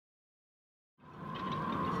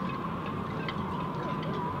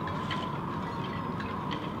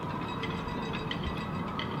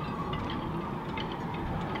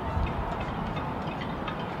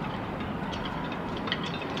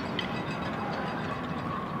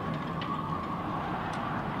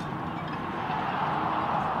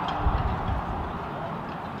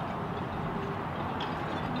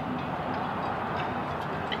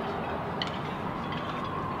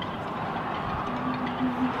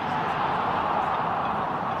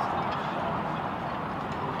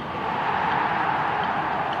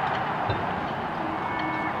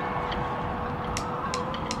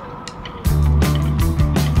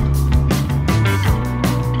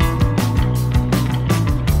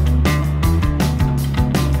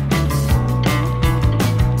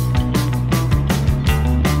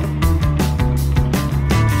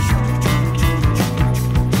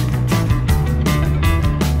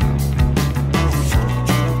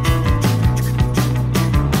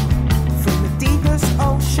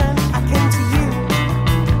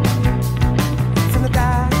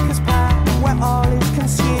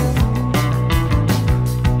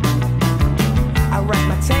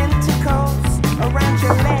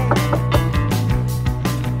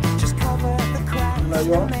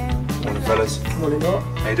you alright? Morning, fellas. Morning, what?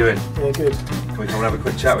 How you doing? Yeah, good. Can we come and have a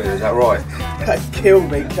quick chat with you? Is that right? That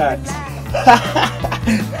killed me, Cats.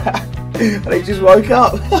 And he just woke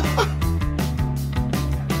up.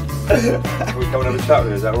 Can we come and have a chat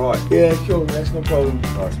with you? Is that right? Yeah, sure, that's no problem.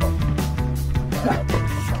 Nice one.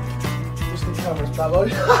 Just the cameras, Babbo.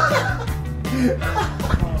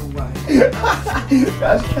 Oh,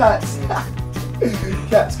 that's Cats.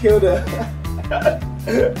 Cats killed her.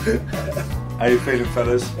 How you feeling,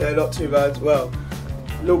 fellas? Yeah, not too bad. Well,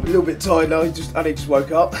 a little bit tired now. I only just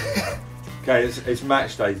woke up. Okay, it's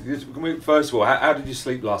match day. First of all, how did you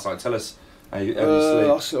sleep last night? Tell us how you sleep.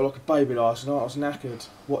 I slept like a baby last night. I was knackered.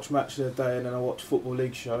 Watched match of the day, and then I watched Football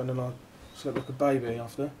League show, and then I slept like a baby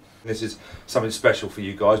after. This is something special for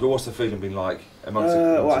you guys, but what's the feeling been like amongst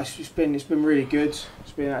well, it's been really good.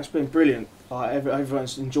 It's been brilliant. Like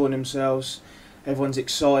everyone's enjoying themselves. Everyone's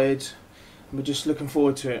excited. And we're just looking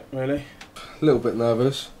forward to it, really. A little bit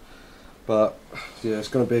nervous, but yeah, it's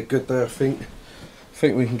going to be a good day. I think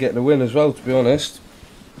we can get the win as well, to be honest.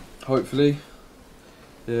 Hopefully,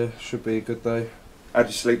 yeah, should be a good day. How did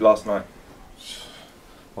you sleep last night?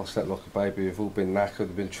 I slept like a baby. We've all been knackered.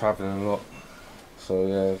 We've been travelling a lot, so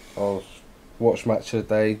yeah, I watched match of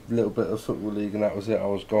the day, a little bit of Football League, and that was it. I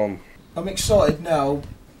was gone. I'm excited now,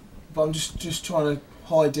 but I'm just trying to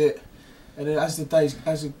hide it. And then as the days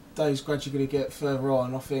gradually going to get further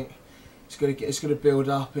on, I think it's going to build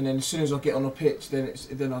up. And then as soon as I get on the pitch, then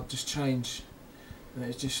I'll just change. And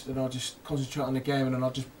I'll just concentrate on the game, and then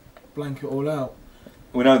I'll just blank it all out.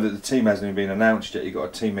 We know that the team hasn't even been announced yet. You got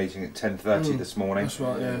a team meeting at 10:30 this morning. That's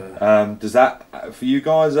right, yeah. Does that, for you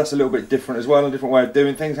guys, that's a little bit different as well, a different way of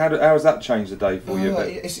doing things? How has that changed the day for you?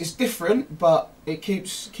 It's different, but it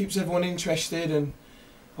keeps everyone interested, and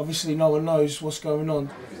obviously no one knows what's going on.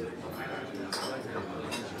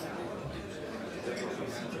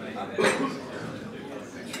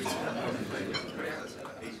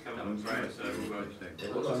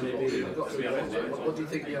 What do you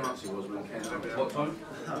think the answer was when Ken said what time?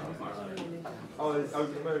 Oh,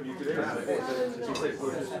 over the moon, you could hear it.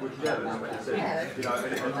 We're jealous. You know,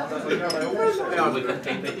 they always say, I'm not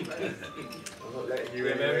letting you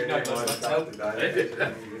in there. No, today.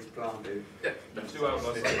 It's planted. 2 hours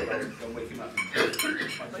I'm waking up.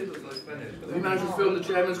 Have you managed to film the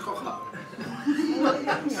chairman's cock up?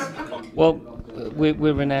 Well,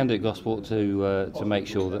 we're renowned at Gosport to make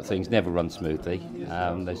sure that things never run smoothly.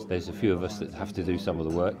 There's a few of us that have to do some of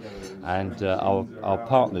the work, and our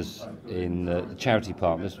partners in the charity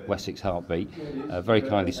partners, Wessex Heartbeat, very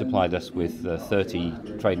kindly supplied us with 30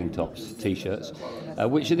 training tops t-shirts,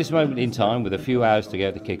 which at this moment in time, with a few hours to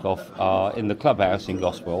go to kick off, are in the clubhouse in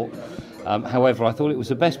Gosport. However, I thought it was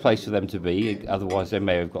the best place for them to be, otherwise they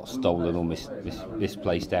may have got stolen or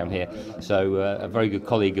misplaced down here. So a very good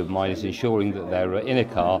colleague of mine is ensuring that they're in a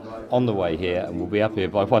car on the way here, and we'll be up here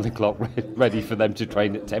by 1 o'clock ready for them to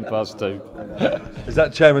train at 2:10. Is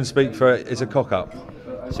that chairman speak for it's a cock up?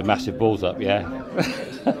 It's a massive balls up, yeah.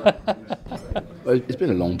 Well, it's been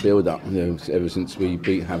a long build-up, ever since we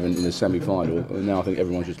beat Havant in the semi-final, and now I think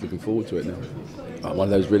everyone's just looking forward to it now. One of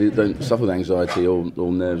those really don't suffer with anxiety or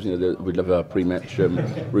nerves. We love our pre-match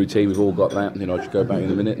routine. We've all got that. I just go back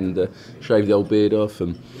in a minute and shave the old beard off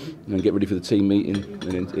and get ready for the team meeting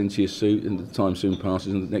and into your suit. And the time soon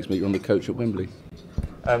passes, and the next meeting on the coach at Wembley.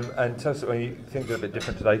 And tell us, when you think they're a bit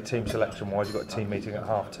different today, team selection-wise, you've got a team meeting at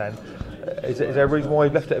 10:30. Is there a reason why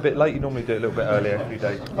you've left it a bit late? You normally do it a little bit earlier, a few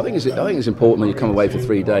days. I think it's important when you come away for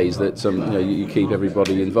 3 days that you keep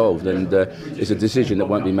everybody involved, and it's a decision that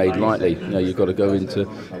won't be made lightly. You've got to go into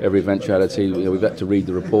every eventuality. We've had to read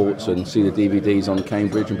the reports and see the DVDs on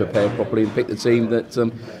Cambridge and prepare properly and pick the team that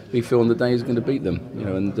we feel on the day is going to beat them.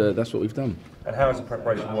 And that's what we've done. And how has the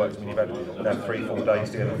preparation worked? I mean, you've had 3-4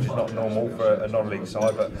 days together, which is not normal for a non-league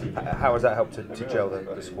side, but how has that helped to gel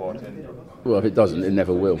the squad? Well, if it doesn't, it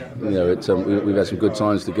never will. We've had some good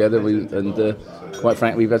times together, and quite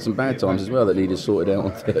frankly, we've had some bad times as well that needed sorted out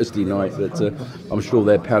on Thursday night. But I'm sure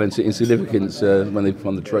they're pale in significance when they've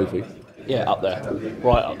won the trophy. Yeah, up there,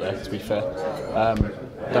 right up there. To be fair,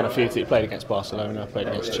 done a few things. Played against Barcelona, played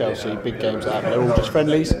against Chelsea, big games like that. They're all just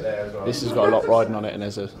friendlies. This has got a lot riding on it, and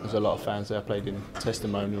there's a lot of fans there. I played in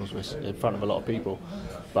testimonials in front of a lot of people,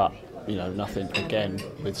 but nothing again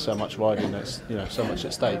with so much riding. That's so much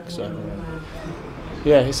at stake. So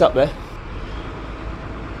yeah, it's up there.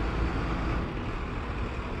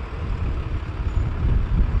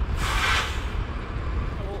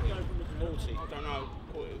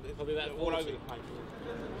 All over the place.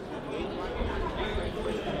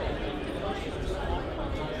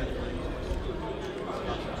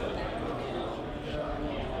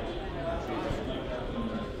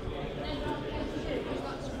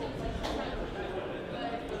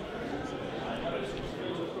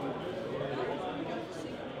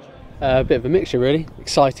 A bit of a mixture really.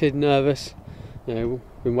 Excited, nervous. You know,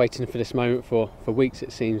 been waiting for this moment for weeks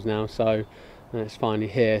it seems now, so it's finally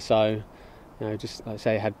here. So, you know, just like I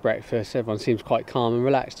say, had breakfast. Everyone seems quite calm and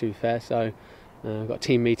relaxed, to be fair. So, we've got a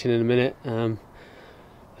team meeting in a minute.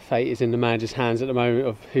 Fate is in the manager's hands at the moment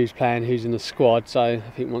of who's playing, who's in the squad. So I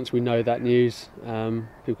think once we know that news,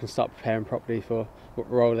 people can start preparing properly for what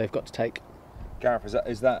role they've got to take. Gareth,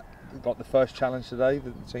 is that like the first challenge today,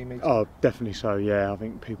 the team meeting? Oh, definitely so. Yeah, I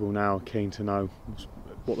think people now are keen to know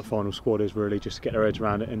what the final squad is really, just to get their heads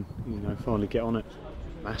around it and finally get on it.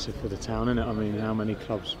 Massive for the town, isn't it? I mean, how many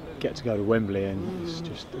clubs get to go to Wembley, and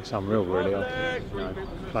it's unreal really.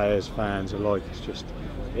 Players, fans alike, it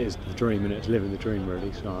is the dream, and it's living the dream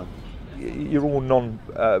really. So you're all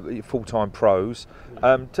full-time pros.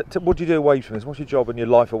 What do you do away from this? What's your job and your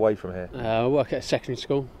life away from here? I work at a secondary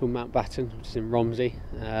school called Mountbatten, which is in Romsey.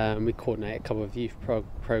 We coordinate a couple of youth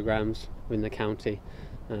programmes within the county.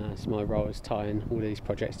 So my role is tying all these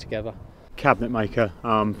projects together. Cabinet maker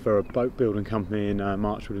for a boat building company in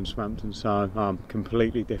Marchwood and Swampton, so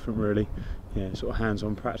completely different really. Yeah, sort of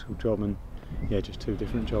hands-on practical job, and yeah, just two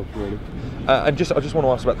different jobs really. I just want to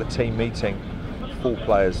ask about the team meeting. 4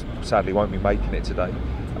 players sadly won't be making it today.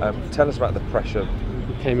 Tell us about the pressure.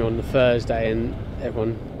 We came on the Thursday and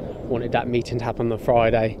everyone wanted that meeting to happen on the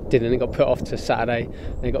Friday. Didn't. It got put off to Saturday,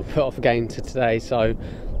 and it got put off again to today. So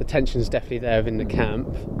the tension's definitely there within the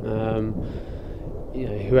camp.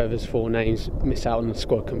 Whoever's 4 names miss out on the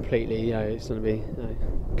squad completely. It's going to be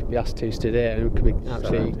could be us 2 stood here and we could be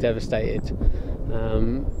absolutely devastated.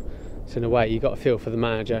 So in a way, you've got to feel for the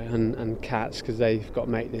manager and Cats, because they've got to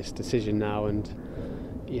make this decision now, and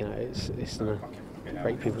it's going to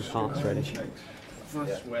break people's hearts really.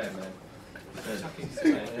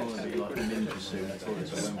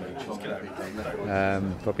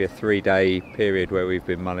 Probably a 3-day period where we've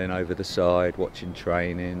been mulling over the side, watching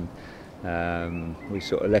training. We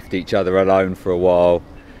sort of left each other alone for a while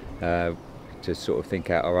to sort of think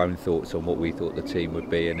out our own thoughts on what we thought the team would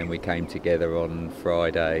be, and then we came together on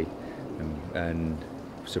Friday and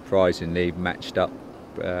surprisingly matched up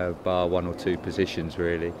bar 1 or 2 positions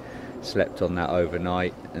really. Slept on that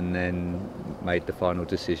overnight and then made the final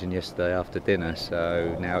decision yesterday after dinner.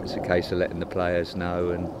 So now it's a case of letting the players know,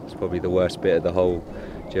 and it's probably the worst bit of the whole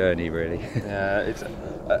journey really. It's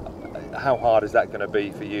how hard is that going to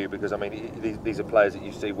be for you? Because I mean, these are players that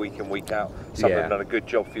you see week in, week out. Some have done a good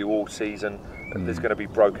job for you all season. There's going to be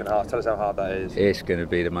broken hearts. Tell us how hard that is. It's going to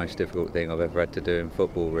be the most difficult thing I've ever had to do in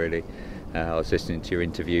football really. I was listening to your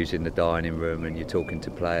interviews in the dining room, and you're talking to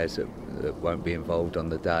players that won't be involved on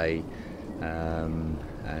the day, and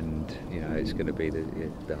it's going to be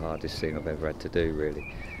the hardest thing I've ever had to do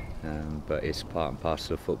really. But it's part and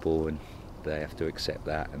parcel of football, and they have to accept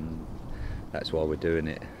that, and that's why we're doing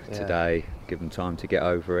it today. Give them time to get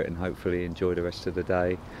over it and hopefully enjoy the rest of the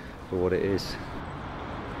day for what it is.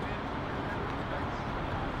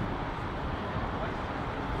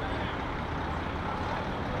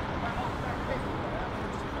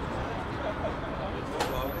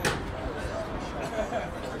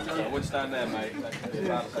 We'll stand there, mate.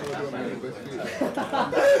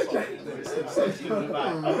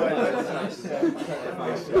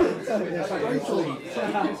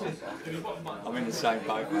 I'm in the same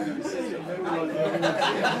boat, mate.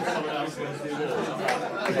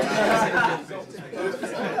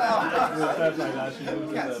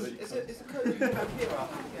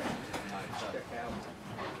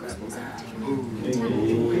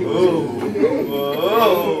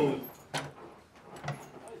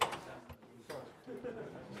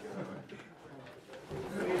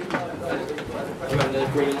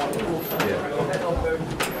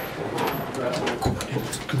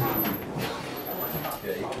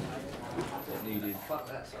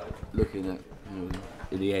 Looking at,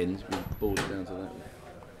 in the end, we boiled it down to that.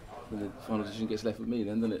 And the final decision gets left with me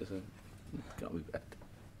then, doesn't it? So, can't be bad.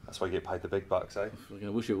 That's why you get paid the big bucks, eh? I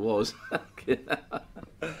wish it was.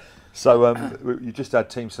 So, you just had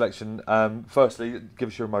team selection. Firstly, give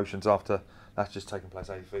us your emotions after that's just taken place.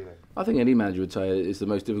 How are you feeling? I think any manager would say it's the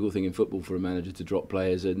most difficult thing in football for a manager to drop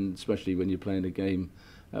players, and especially when you're playing a game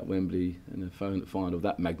at Wembley in a final of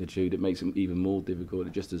that magnitude, it makes it even more difficult.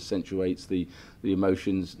 It just accentuates the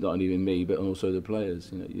emotions, not only in me but also the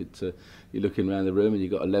players. You're looking around the room and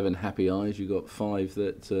you've got 11 happy eyes, you've got 5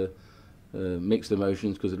 that mixed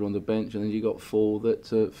emotions because they're on the bench, and then you've got 4 that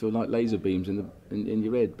feel like laser beams in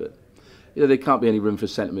your head. But there can't be any room for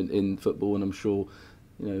sentiment in football, and I'm sure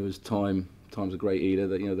as time's a great healer,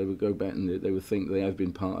 that they would go back and they would think they have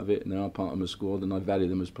been part of it and they are part of the squad, and I value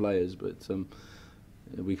them as players, but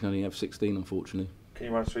we can only have 16 unfortunately. Can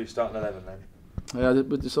you run us through your starting 11 then? Yeah,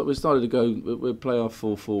 we started to go. We'll play our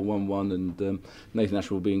 4-4-1-1, and Nathan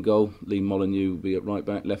Asher will be in goal. Lee Molyneux will be at right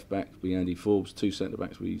back. Left back will be Andy Forbes. 2 centre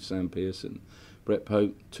backs will be Sam Pearce and Brett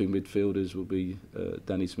Pope. 2 midfielders will be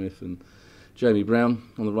Danny Smith and Jamie Brown.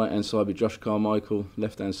 On the right hand side will be Josh Carmichael.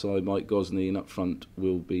 Left hand side Mike Gosney, and up front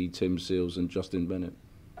will be Tim Seals and Justin Bennett.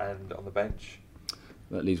 And on the bench,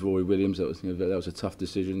 that leaves Rory Williams. That was a tough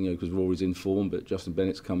decision, because Rory's in form, but Justin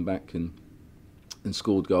Bennett's come back and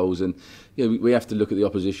scored goals, and we have to look at the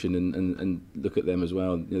opposition and look at them as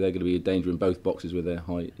well. They're going to be a danger in both boxes with their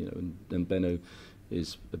height, and Benno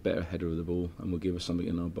is a better header of the ball and will give us something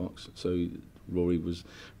in our box. So Rory was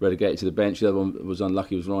relegated to the bench. The other one was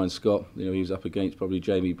unlucky, was Ryan Scott. He was up against probably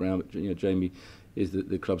Jamie Brown, but Jamie is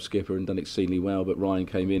the club skipper and done exceedingly well, but Ryan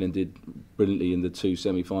came in and did brilliantly in the 2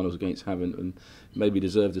 semi-finals against Havant and maybe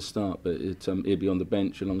deserved a start, but he'd be on the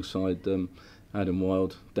bench alongside Adam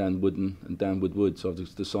Wilde, Dan Wooden and Dan Woodward. So I've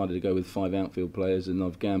just decided to go with 5 outfield players, and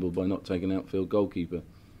I've gambled by not taking an outfield goalkeeper.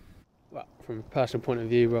 Well, from a personal point of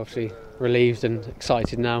view, we're obviously relieved and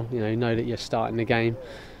excited now. Know that you're starting the game.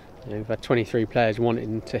 We've had 23 players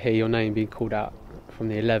wanting to hear your name being called out from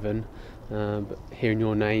the 11, but hearing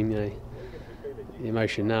your name, the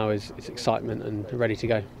emotion now is excitement and ready to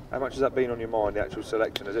go. how much has that been on your mind, the actual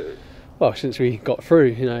selection? Is it? Well, since we got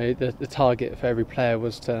through, the target for every player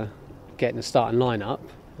was to get in the starting lineup.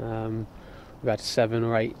 We've had 7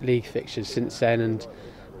 or 8 league fixtures since then, and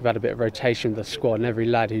we've had a bit of rotation with the squad, and every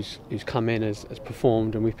lad who's come in has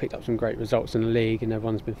performed, and we've picked up some great results in the league, and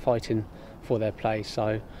everyone's been fighting for their place.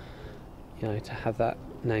 So to have that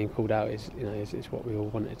name called out is what we all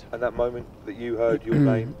wanted. And that moment that you heard your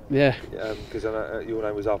name, yeah, because your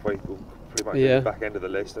name was halfway, pretty much at the back end of the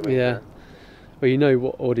list. Well, you know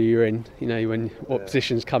what order you're in. What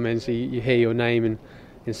positions come in, so you hear your name, and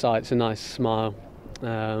inside it's a nice smile,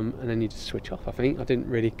 and then you just switch off. I think I didn't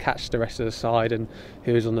really catch the rest of the side and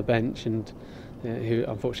who was on the bench and who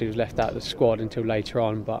unfortunately was left out of the squad until later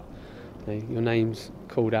on. But your name's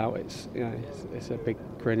called out. It's a big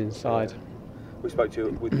grin inside. We spoke to you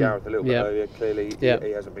with Gareth a little bit earlier. Clearly, he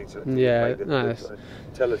hasn't been selected.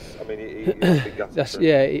 Tell us. I mean, he's been gutted.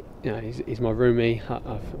 He's my roomie.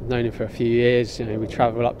 I've known him for a few years. We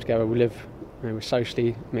travel up together. We live. We're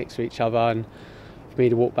socially mixed with each other, and for me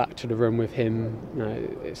to walk back to the room with him,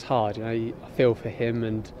 it's hard. I feel for him,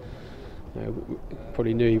 and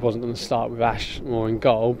probably knew he wasn't going to start with Ash more in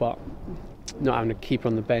goal, but not having a keeper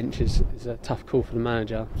on the bench is a tough call for the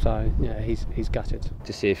manager. So he's gutted.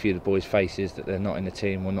 To see a few of the boys' faces that they're not in the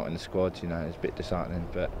team or not in the squad, it's a bit disheartening.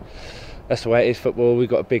 But that's the way it is. Football. We've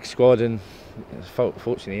got a big squad, and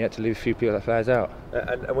fortunately, you had to leave a few people that players out.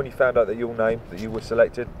 And when you found out that your name, that you were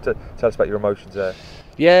selected, tell us about your emotions there.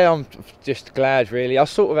 Yeah, I'm just glad. Really, I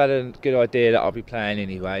sort of had a good idea that I'll be playing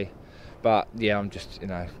anyway. But I'm just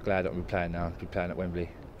glad that I'll be playing now. I'll be playing at Wembley.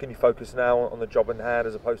 Can you focus now on the job in hand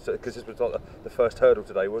as opposed to, because this was like the first hurdle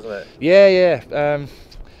today, wasn't it? Yeah.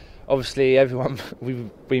 Obviously, we've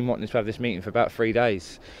been wanting to have this meeting for about 3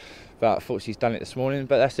 days, but unfortunately he's done it this morning.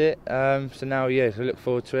 But that's it. So now, so look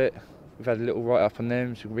forward to it. We've had a little write up on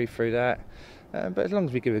them, so we can read through that. But as long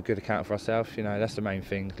as we give a good account for ourselves, that's the main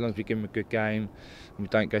thing. As long as we give them a good game, and we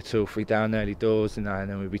don't go 2 or 3 down early doors, and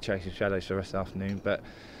then we'll be chasing shadows for the rest of the afternoon. But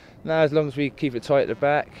no, as long as we keep it tight at the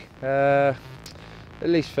back. At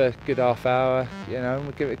least for a good half hour, and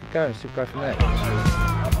we'll give it a good go and see if we go from there.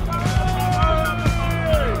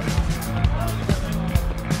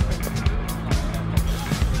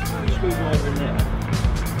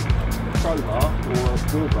 Crowbar or a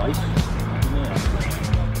wheel brace.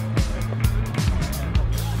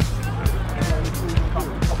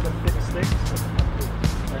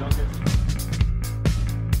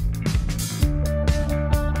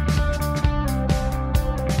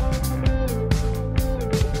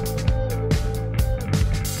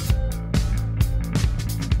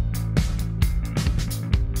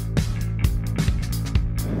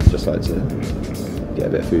 Just like to get a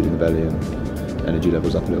bit of food in the belly and energy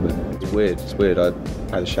levels up a little bit. It's weird. I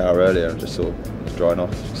had a shower earlier and just sort of drying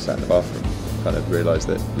off, just sat in the bathroom, kind of realised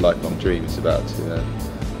that lifelong dream is about to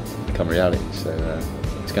become reality, so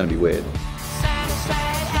it's going to be weird.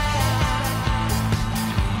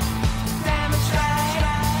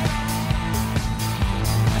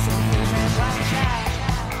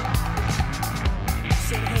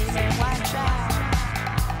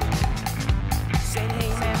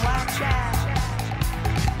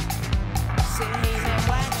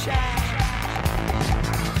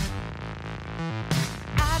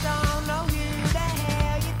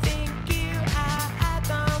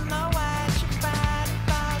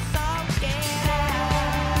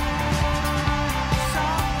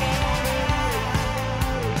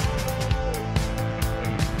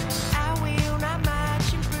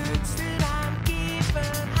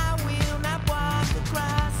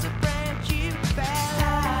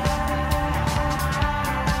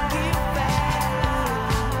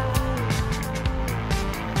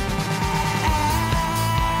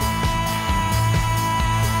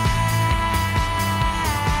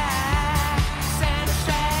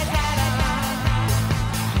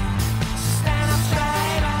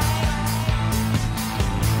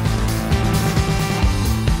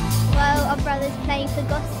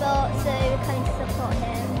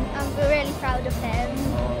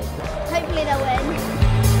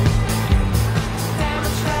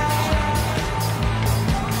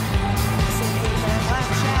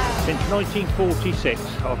 1946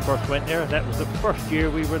 I first went there. That was the first year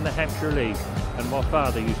we were in the Hampshire League, and my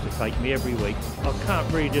father used to take me every week. I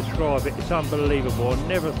can't really describe it, it's unbelievable. I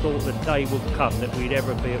never thought the day would come that we'd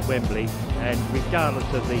ever be at Wembley, and regardless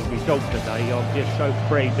of the result today, I'm just so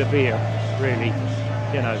proud to be here, really.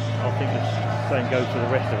 You know, I think the same goes to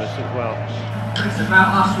the rest of us as well. It's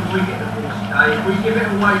about us when we get the ball today. If we give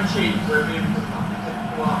it away cheap, we're being put up in a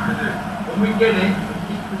typical afternoon. When we get it, we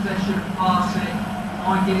keep possession, pass it,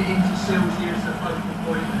 try and get it into Silsey as the focal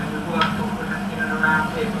point, and then we work on in and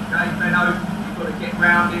around him. Okay, Benno, you've got to get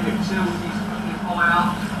round him. If Silsey's fucking high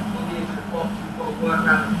up on the edge of the box, you've got to work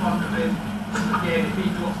around the front of him. Again, if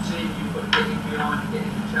he drops in, you've got to get him behind and get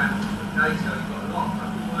in the channels. Okay, so you've got a lot of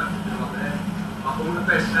fucking work to do up there. But all the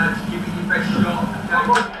best, lads. Give it your best shot.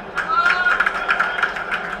 Okay.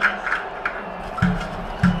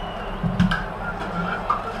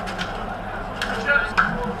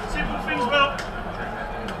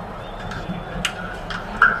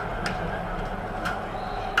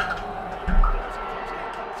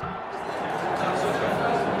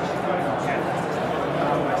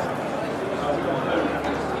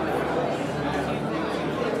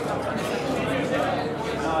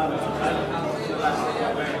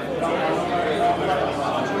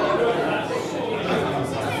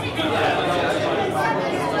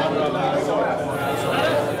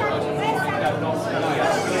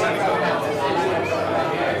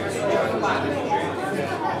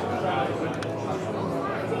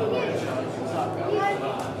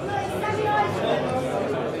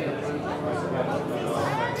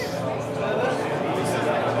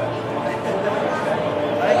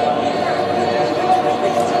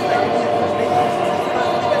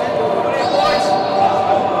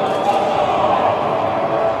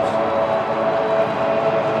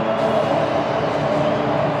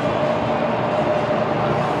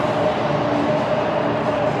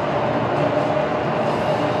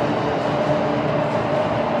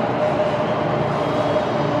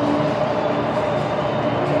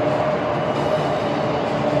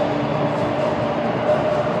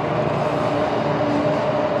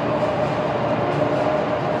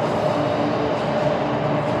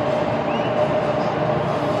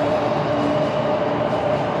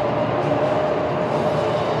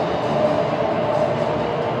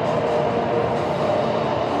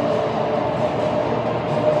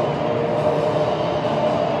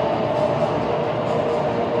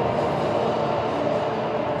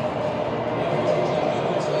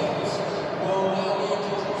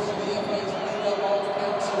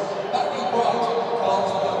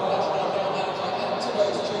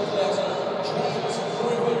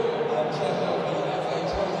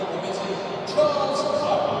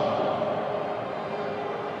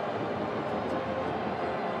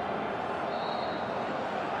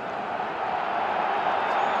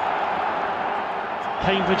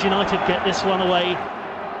 Cambridge United get this one away,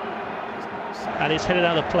 and it's headed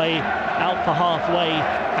out of play, out for halfway,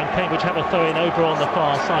 and Cambridge have a throw-in over on the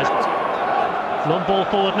far side. Long ball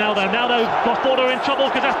forward now though, Gosport are in trouble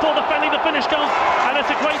because that's Thor defending the finish goal, and it's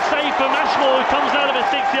a great save from Ashmore, who comes out of his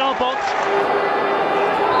 6-yard box.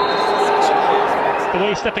 The way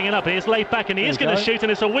he's stepping it up, he is laid back and he is going to shoot, and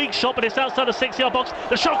it's a weak shot, but it's outside the 6-yard box.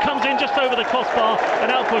 The shot comes in just over the crossbar and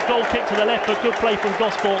out for a goal kick to the left, but good play from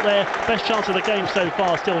Gosport there. Best chance of the game so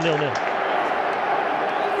far, still 0-0.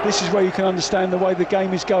 This is where you can understand the way the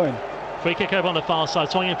game is going. Free kick over on the far side,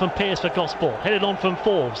 swinging from Pearce for Gosport, headed on from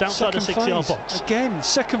Forbes, outside the 6-yard box. Again,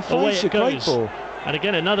 second phase, a great ball. And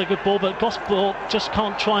again, another good ball, but Gosport just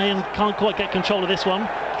can't quite get control of this one.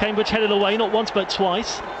 Cambridge headed away, not once but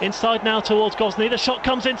twice. Inside now towards Gosney. The shot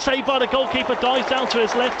comes in, saved by the goalkeeper, dives down to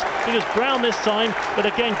his left. It was Brown this time, but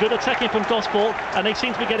again, good attacking from Gosport, and they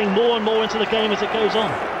seem to be getting more and more into the game as it goes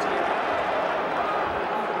on.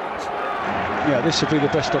 Yeah, this will be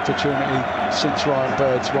the best opportunity since Ryan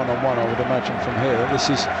Bird's one-on-one, I would imagine, from here.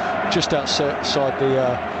 This is just outside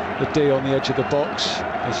the D on the edge of the box.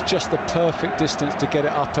 It's just the perfect distance to get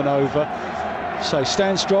it up and over. So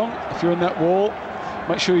stand strong if you're in that wall.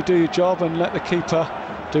 Make sure you do your job and let the keeper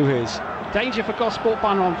do his. Danger for Gosport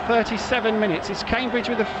Borough on 37 minutes. It's Cambridge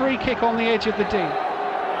with a free kick on the edge of the D.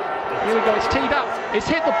 Here we go, it's teed up. It's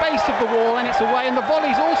hit the base of the wall and it's away, and the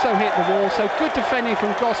volley's also hit the wall, so good defending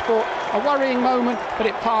from Gosport. A worrying moment, but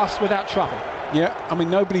it passed without trouble. Yeah, I mean,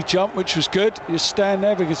 nobody jumped, which was good. You stand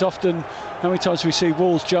there, because often, how many times we see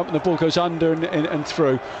walls jump and the ball goes under and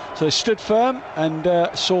through. So they stood firm and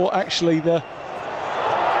saw actually the...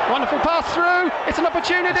 Wonderful pass through, it's an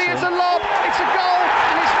opportunity, it's a lob, it's a goal,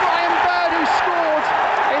 and it's Ryan Bird who scored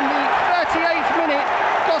in the 38th minute.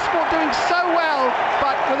 Gosport doing so well,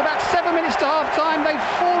 but with about 7 minutes to half time, they've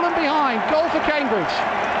fallen behind. Goal for Cambridge.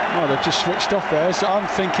 Well, they've just switched off there, so I'm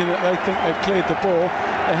thinking that they think they've cleared the ball.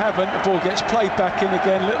 They haven't. The ball gets played back in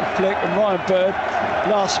again, little flick, and Ryan Bird,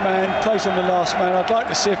 last man, plays on the last man. I'd like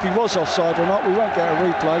to see if he was offside or not. We won't get a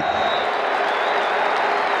replay.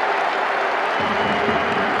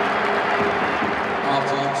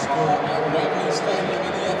 Half-time score at Wembley Stadium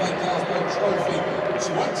in the FA Gosport Trophy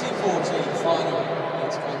 2014 final.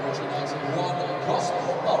 It's Cambridge United 1,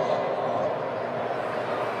 Gosport Borough.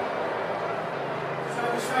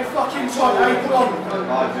 Stay fucking tight, eh? Come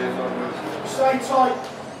on. Stay tight.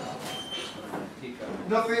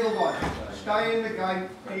 Nothing away. Stay in the game.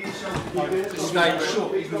 He's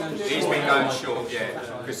been going short, yeah,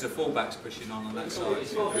 because the fullback's pushing on that side.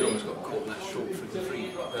 We almost got caught that short from the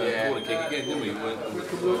free corner kick again, didn't we? We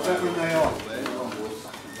can work that when they are.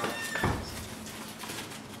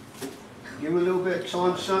 Give him a little bit of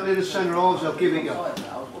time, certainly the centre halves, I'll give it you.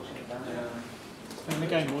 In the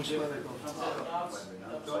game, boys.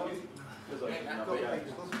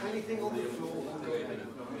 Anything on the floor,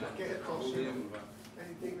 get across him.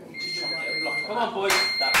 Come on, boys.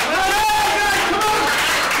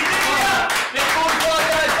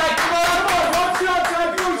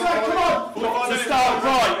 Got to start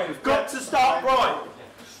right. Got to start right.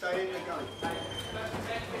 Stay in the game.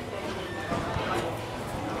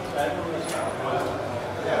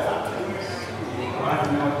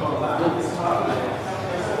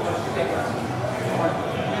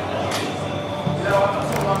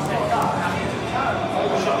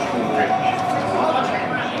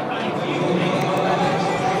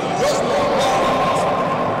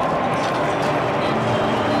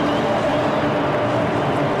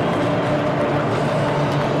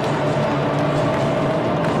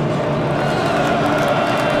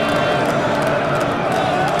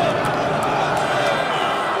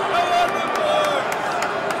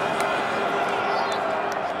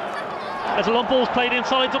 As a long ball's played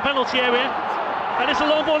inside the penalty area, and it's a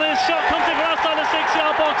long ball, and his shot comes in from outside the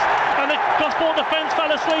 6-yard box, and the Gosport defence fell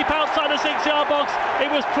asleep outside the 6-yard box. It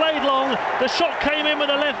was played long, the shot came in with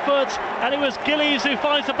the left foot, and it was Gillies who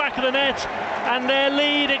finds the back of the net, and their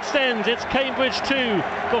lead extends. It's Cambridge 2,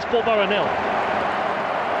 Gosport Borough 0.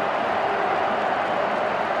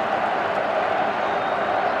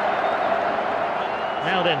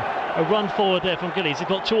 Now then, a run forward there from Gillies. He's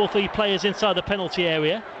got 2 or 3 players inside the penalty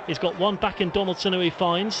area. He's got one back in Donaldson who he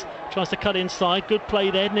finds. Tries to cut inside. Good play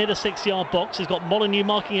there near the 6-yard box. He's got Molyneux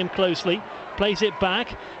marking him closely. Plays it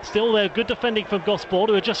back. Still there, good defending from Gosport,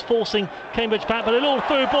 who are just forcing Cambridge back. But a little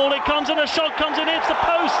through ball. It comes and a shot comes in. Hits the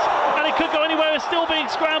post. And it could go anywhere. It's still being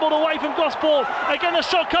scrambled away from Gosport. Again, the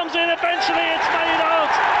shot comes in. Eventually it's made out.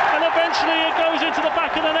 And eventually it goes into the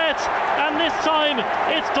back of the net. And this time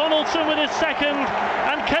it's Donaldson with his second.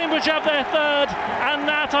 And Cambridge have their third. And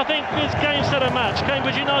that, I think, is game, set and match.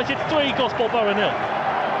 Cambridge United 3, Gosport Borough 0.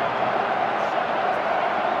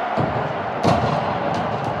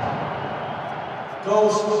 Goal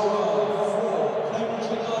scorer for Cambridge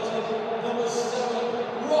United, number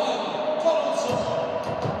 7, Ryan Donaldson.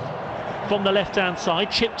 From the left-hand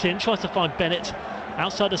side, chipped in, tries to find Bennett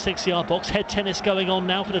outside the 6-yard box. Head tennis going on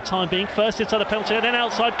now for the time being. First inside the penalty, and then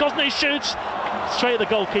outside. Gosney shoots straight at the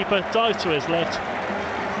goalkeeper, dives to his left.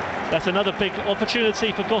 That's another big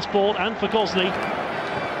opportunity for Gosport and for Gosney.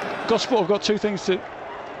 Gosport have got 2 things to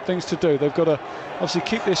do. They've got to obviously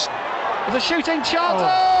keep this. The shooting chance.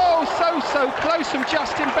 Oh, so close from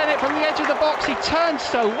Justin Bennett from the edge of the box. He turned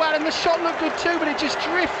so well, and the shot looked good too, but it just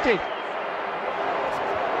drifted.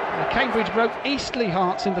 Cambridge broke Eastleigh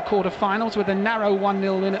Hearts in the quarter-finals with a narrow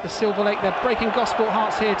 1-0 win at the Silver Lake. They're breaking Gosport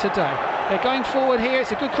Hearts here today. They're going forward here.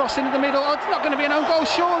 It's a good cross into the middle. Oh, it's not going to be an own goal,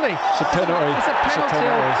 surely. It's a penalty. It's a penalty.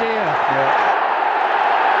 Oh dear. Yeah.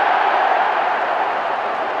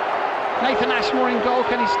 Nathan Ashmore in goal.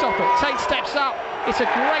 Can he stop it? Tate steps up. It's a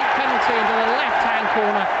great penalty into the left-hand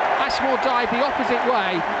corner. Ashmore dived the opposite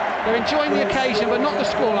way. They're enjoying the occasion, but not the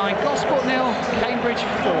scoreline. Gosport 0, Cambridge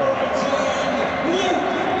 4.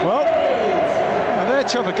 Well, and there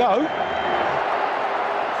to have a go.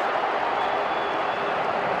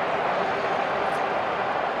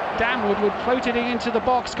 Dan Woodward floated it into the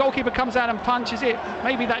box. Goalkeeper comes out and punches it.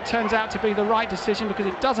 Maybe that turns out to be the right decision because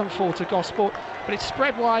it doesn't fall to Gosport, but it's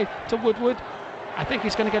spread wide to Woodward. I think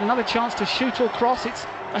he's going to get another chance to shoot or cross. It's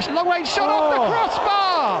a long-range shot off the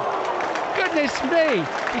crossbar! Goodness me!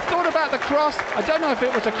 He thought about the cross. I don't know if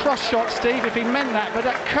it was a cross shot, Steve, if he meant that, but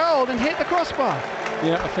that curled and hit the crossbar.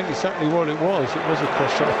 Yeah, I think exactly what it was. It was a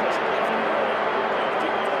cross shot.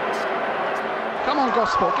 Come on,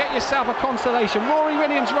 Gosport, get yourself a consolation. Rory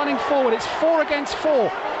Williams running forward. It's 4 against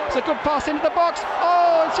 4. It's a good pass into the box.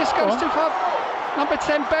 Oh, it just goes too far. Number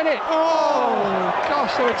 10, Bennett. Oh,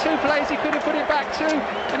 gosh, there were 2 plays he could have put it back to,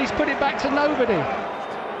 and he's put it back to nobody.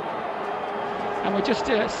 And we're just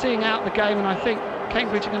seeing out the game, and I think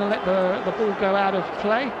Cambridge are going to let the ball go out of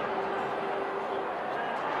play.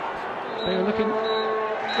 They were looking...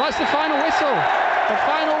 What's the final whistle? The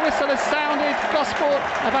final whistle has sounded. Gosport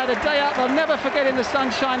have had a day out they'll never forget in the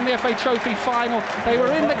sunshine in the FA Trophy final. They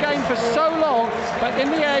were in the game for so long, but in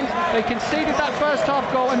the end they conceded that first half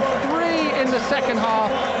goal and 3 in the second half.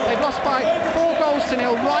 They've lost by 4 goals to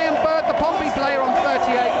 0. Ryan Bird, the Pompey player, on 38,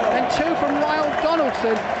 and 2 from Ryle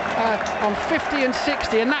Donaldson on 50 and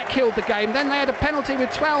 60, and that killed the game. Then they had a penalty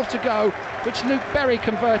with 12 to go, which Luke Berry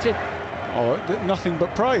converted. Oh, nothing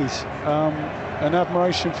but praise and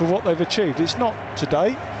admiration for what they've achieved. It's not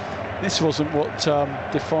today. This wasn't what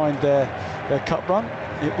defined their cup run.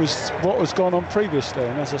 It was what has gone on previously,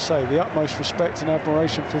 and as I say, the utmost respect and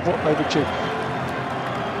admiration for what they've achieved.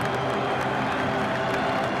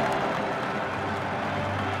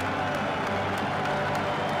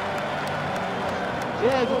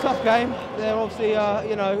 Yeah, it was a tough game. They're obviously,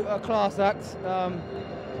 you know, a class act.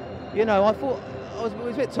 You know, I thought it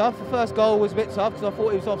was a bit tough. The first goal was a bit tough because I thought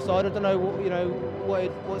he was offside. I don't know what, you know,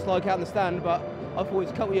 what it's like out in the stand, but I thought it was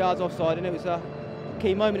a couple of yards offside, and it was a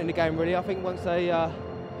key moment in the game, really. I think once they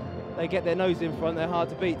get their nose in front, they're hard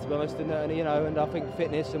to beat, to be honest. And you know, and I think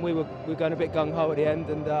fitness, and we were going a bit gung ho at the end,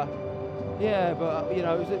 and yeah, but you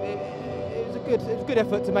know, it was a good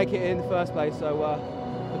effort to make it in the first place. So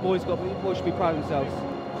the boys should be proud of themselves.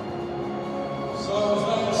 So as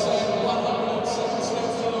David said, 100 steps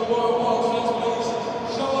to the Royal Boltons, please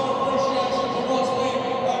show our appreciation for what's been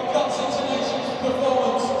a Guts Into Nations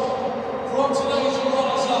performance from today's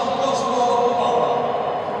runners-up, Gosport Borough.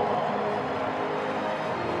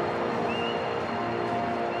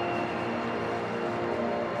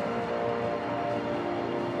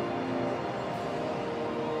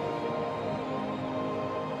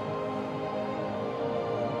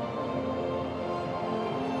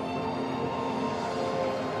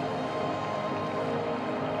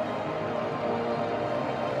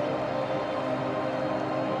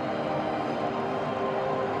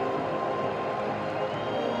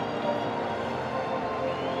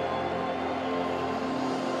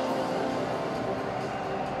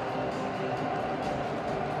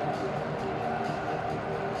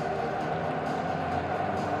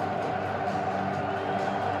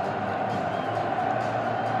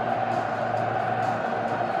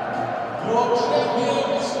 Your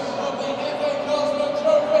champions of the FA Gosport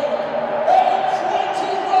Trophy in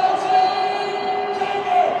 2014,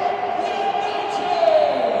 Cambridge United!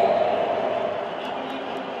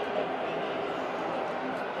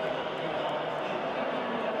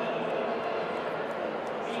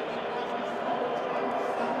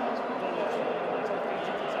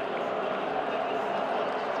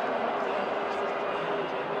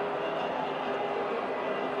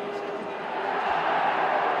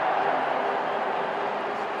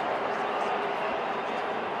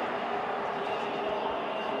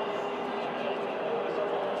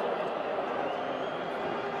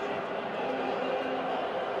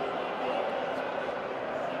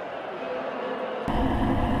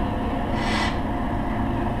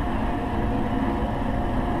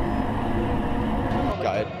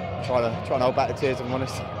 Trying to hold back the tears, if I'm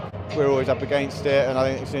honest. We were always up against it, and I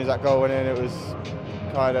think as soon as that goal went in, it was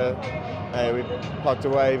kind of, we plugged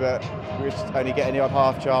away, but we were just only getting the odd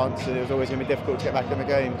half chance, and it was always going to be difficult to get back in the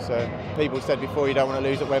game. So people said before, you don't want to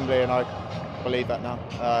lose at Wembley, and I believe that now.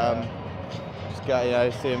 Just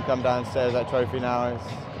get, see them come downstairs, that trophy now,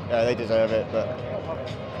 they deserve it, but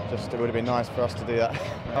just it would have been nice for us to do that.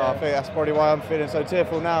 I think that's probably why I'm feeling so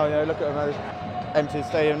tearful now. Look at them, empty the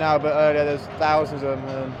stadium now, but earlier there's thousands of them.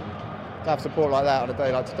 And to have support like that on a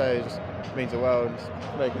day like today just means the world, and it's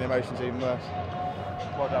making the emotions even worse.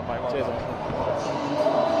 Well done, mate. Well Cheers. done.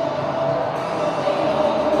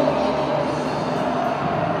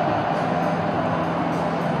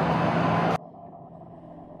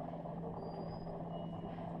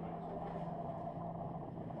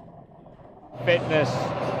 Fitness,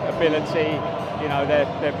 ability, you know,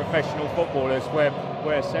 they're professional footballers.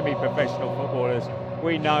 We're semi-professional footballers.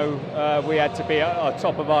 We know we had to be at the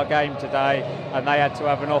top of our game today, and they had to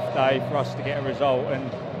have an off day for us to get a result,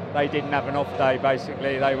 and they didn't have an off day.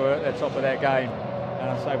 Basically, they were at the top of their game,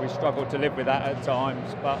 and so we struggled to live with that at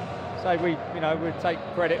times. But so we take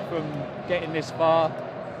credit from getting this far.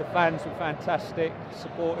 The fans were fantastic,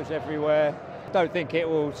 supporters everywhere. I don't think it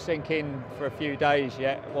will sink in for a few days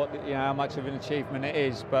yet how much of an achievement it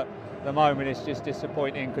is, but at the moment it's just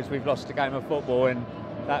disappointing because we've lost a game of football, and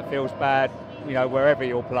that feels bad. you know, wherever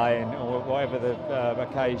you're playing or whatever the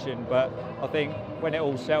occasion. But I think when it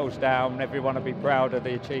all settles down, everyone will be proud of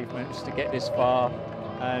the achievements to get this far,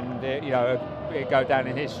 and you know, it go down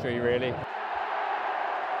in history really.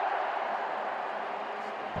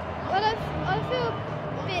 Well, I feel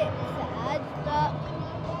a bit sad, but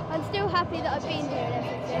I'm still happy that I've been here and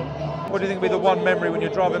everything. What do you think will be the one memory when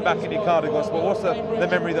you're driving back in your car to Gosport? What's the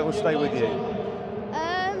memory that will stay with you?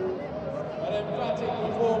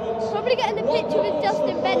 Probably getting the picture with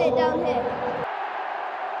Justin Bennett down here.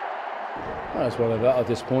 Well, that's one of our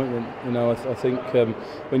disappointment. You know, I think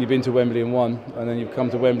when you've been to Wembley and won, and then you've come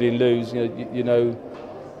to Wembley and lose, you know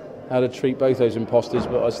how to treat both those imposters.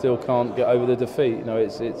 But I still can't get over the defeat. You know,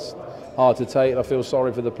 it's hard to take. I feel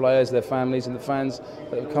sorry for the players, their families, and the fans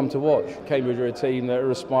that have come to watch. Cambridge are a team that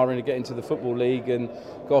are aspiring to get into the Football League, and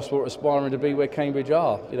Gosport are aspiring to be where Cambridge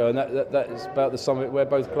are. You know, and that is about the summit where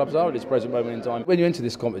both clubs are at this present moment in time. When you enter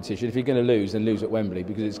this competition, if you're going to lose, then lose at Wembley,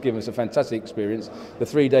 because it's given us a fantastic experience. The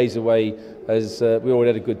 3 days away, as we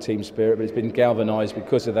already had a good team spirit, but it's been galvanised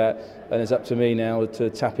because of that. And it's up to me now to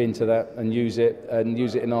tap into that and use it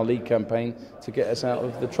in our league campaign to get us out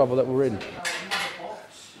of the trouble that we're in.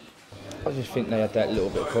 I just think they had that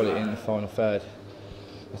little bit of quality in the final third.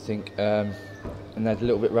 I think, and they had a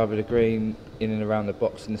little bit rubber to green in and around the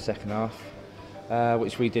box in the second half,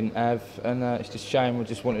 which we didn't have. And it's just a shame. We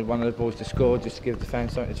just wanted one of the boys to score, just to give the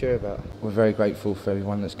fans something to cheer about. We're very grateful for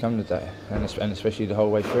everyone that's come today, and especially the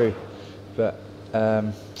whole way through. But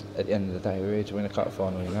at the end of the day, we're here to win a cup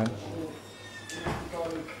final, you know.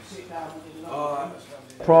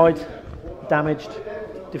 Pride, damaged,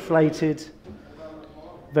 deflated,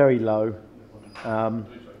 very low,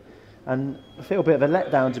 and I feel a bit of a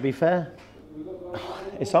letdown, to be fair.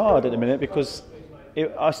 It's hard at the minute because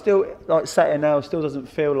I still, like sat here now, still doesn't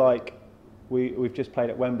feel like we've just played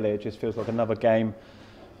at Wembley. It just feels like another game,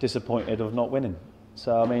 disappointed of not winning.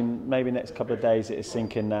 So I mean, maybe next couple of days it is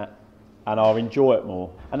sinking that, and I'll enjoy it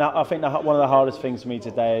more. And I think that one of the hardest things for me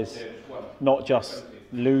today is not just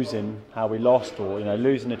losing how we lost, or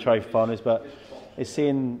losing the trophy finals, but it's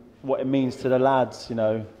seeing what it means to the lads,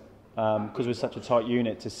 because we're such a tight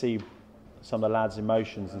unit, to see some of the lads'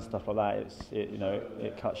 emotions and stuff like that.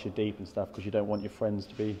 It cuts you deep and stuff, because you don't want your friends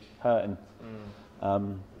to be hurting,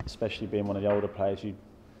 especially being one of the older players.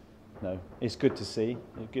 It's good to see.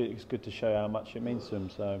 It's good to show how much it means to them.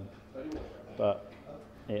 So, but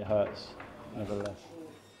it hurts nevertheless.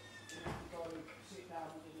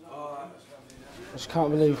 I just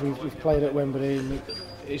can't believe we've played at Wembley.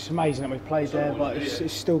 It's amazing that we've played there, but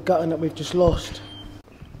it's still gutting that we've just lost.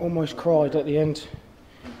 Almost cried at the end,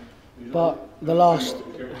 but the last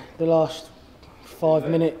 5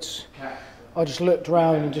 minutes, I just looked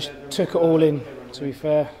around and just took it all in. To be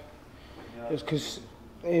fair, it was because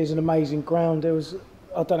it is an amazing ground.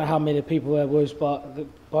 I don't know how many people there was, but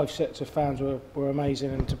both sets of fans were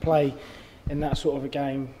amazing, and to play in that sort of a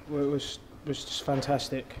game was just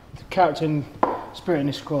fantastic. The character and spirit in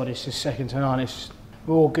this squad is just second to none.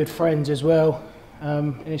 We're all good friends as well,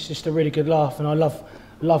 and it's just a really good laugh. And I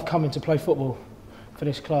love coming to play football for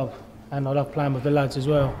this club, and I love playing with the lads as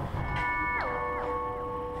well.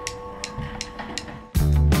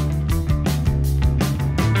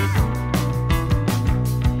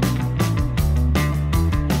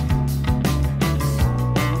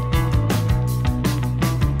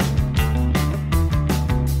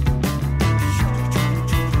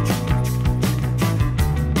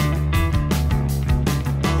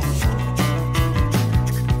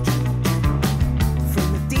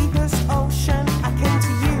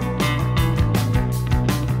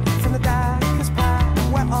 From the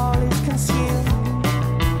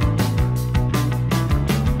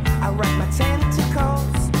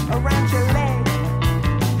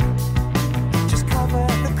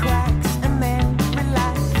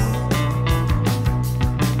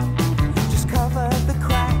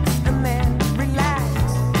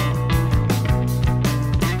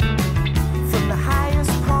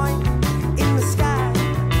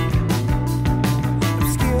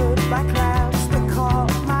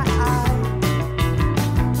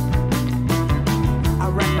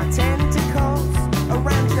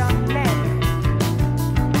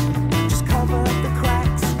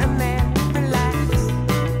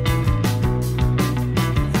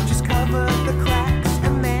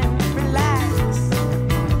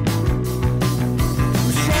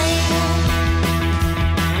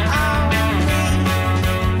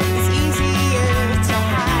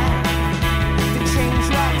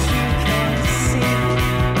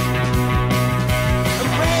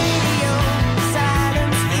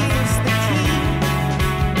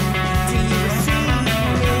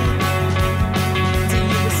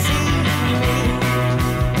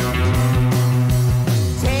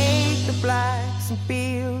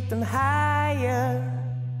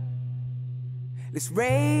Let's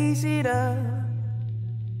raise it up.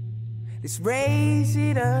 Let's raise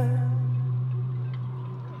it up.